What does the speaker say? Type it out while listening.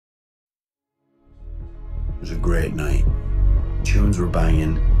It was a great night. Tunes were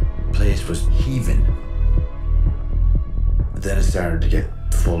banging, the place was heaving. But then it started to get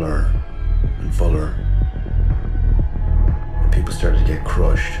fuller and fuller. And people started to get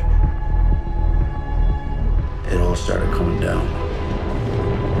crushed. It all started coming down.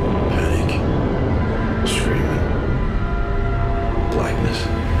 Panic, screaming, blackness.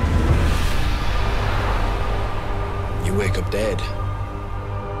 You wake up dead.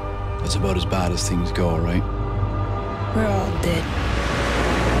 That's about as bad as things go, right? We're all dead.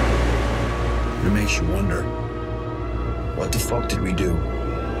 It makes you wonder, what the fuck did we do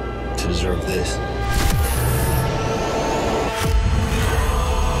to deserve this?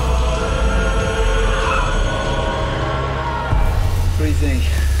 What do you think?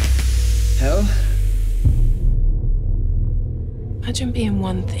 Hell? Imagine being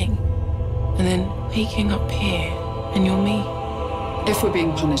one thing, and then waking up here, and you're me. If we're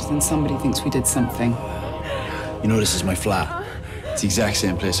being punished, then somebody thinks we did something. You know, this is my flat. It's the exact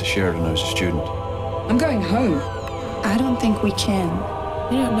same place I shared when I was a student. I'm going home. I don't think we can.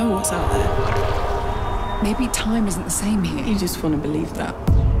 You don't know what's out there. Maybe time isn't the same here. You just want to believe that.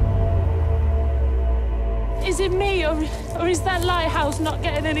 Is it me, or is that lighthouse not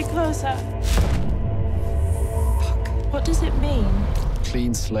getting any closer? Fuck. What does it mean?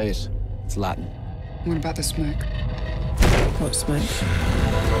 Clean slate. It's Latin. What about the smoke? What smoke?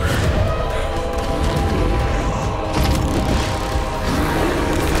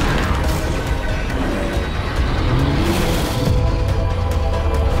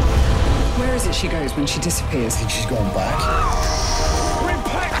 Where is it she goes when she disappears? I think she's going back. We're in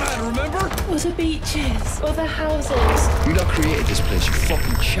Pac-Man, remember? Or the beaches, or the houses. You not created this place, you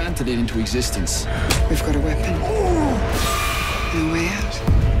fucking chanted it into existence. We've got a weapon. No way out.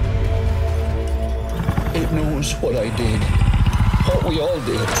 It knows what I did. What we all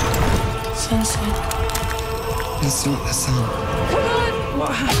did. Sunset. It's not the sun. Come on!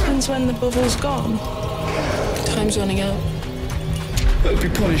 What happens when the bubble's gone? Time's running out. I'll be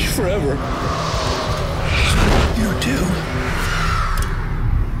punished forever. You too.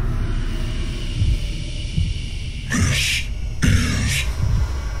 This is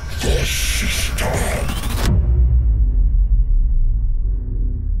the system.